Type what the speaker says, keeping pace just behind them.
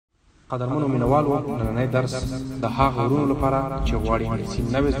قدرمنو مینوالو نننی درس د هغو ورونو لپاره چې غواړي انګلیسي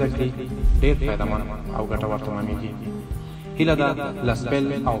نوې زده کړي ډېر فایدهمند او ګټور تمامېږي. هیله ده له سپل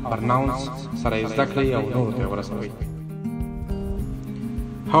او پرناونس سره یې زده کړئ او نورو ته یې ورسوئ.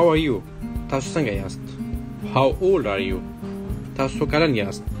 How are you؟ تاسو څنګه یاست؟ How old are you؟ تاسو څو کلن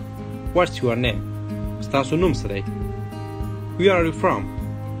یاست؟ What's your name؟ ستاسو نوم څه دی؟ Where are you from؟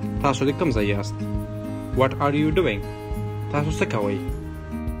 تاسو د کوم ځای یاست؟ What are you doing؟ تاسو څه کوئ؟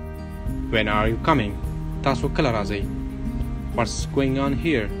 When are you coming؟ تاسو کله راځئ؟ What's going on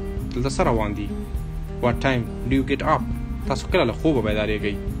here؟ دلته څه روان دي؟ What time do you get up؟ تاسو کله له خوبه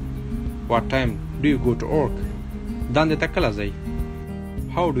بیدارېږئ؟ What time do you go to work؟ دندې ته کله ځئ؟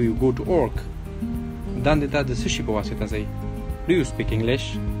 How do you go to work؟ دندې ته د څه شي په واسطه ځئ؟ Do you speak English؟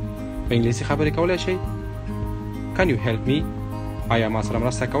 په انګلیسي خبرې کولی شئ؟ Can you help me؟ آیا ما سره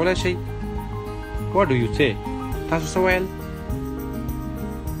مرسته کولی شئ؟ What do you say؟ تاسو څه ویل؟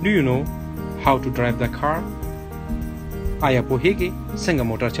 Do you know how to drive the car؟ آیا پوهیږئ څنګه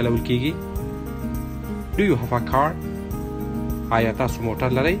موټر چلول کیږي؟ Do you have a car؟ آیا تاسو موټر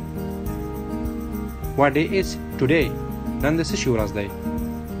لرئ؟ What day is today؟ نن د څه شي ورځ دی؟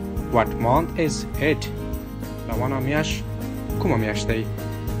 What month is it؟ روانه میاشت کومه میاشت دی؟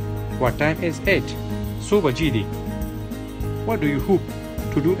 What time is it؟ څو بجې دي؟ What do you hope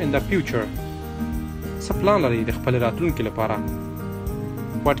to do in the future؟ څه پلان لرئ د خپل راتلونکي لپاره؟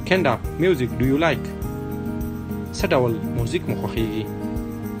 What kind of music do you like؟ څه ډول موزیک مو خوښیږي؟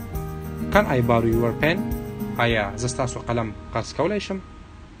 Can I borrow your pen؟ آیا زه ستاسو قلم قرض کولی شم؟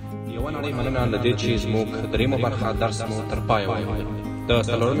 یوه نړۍ مننه له دې چې زموږ دریمه برخه درس مو تر پایه ولولئ. د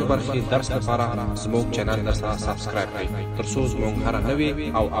څلورمې برخې درس لپاره زموږ چینل درسره سبسکرایب کړئ تر څو زموږ هره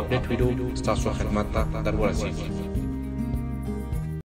نوې او اپډیټ ویډیو ستاسو خدمت ته در ورسیږي.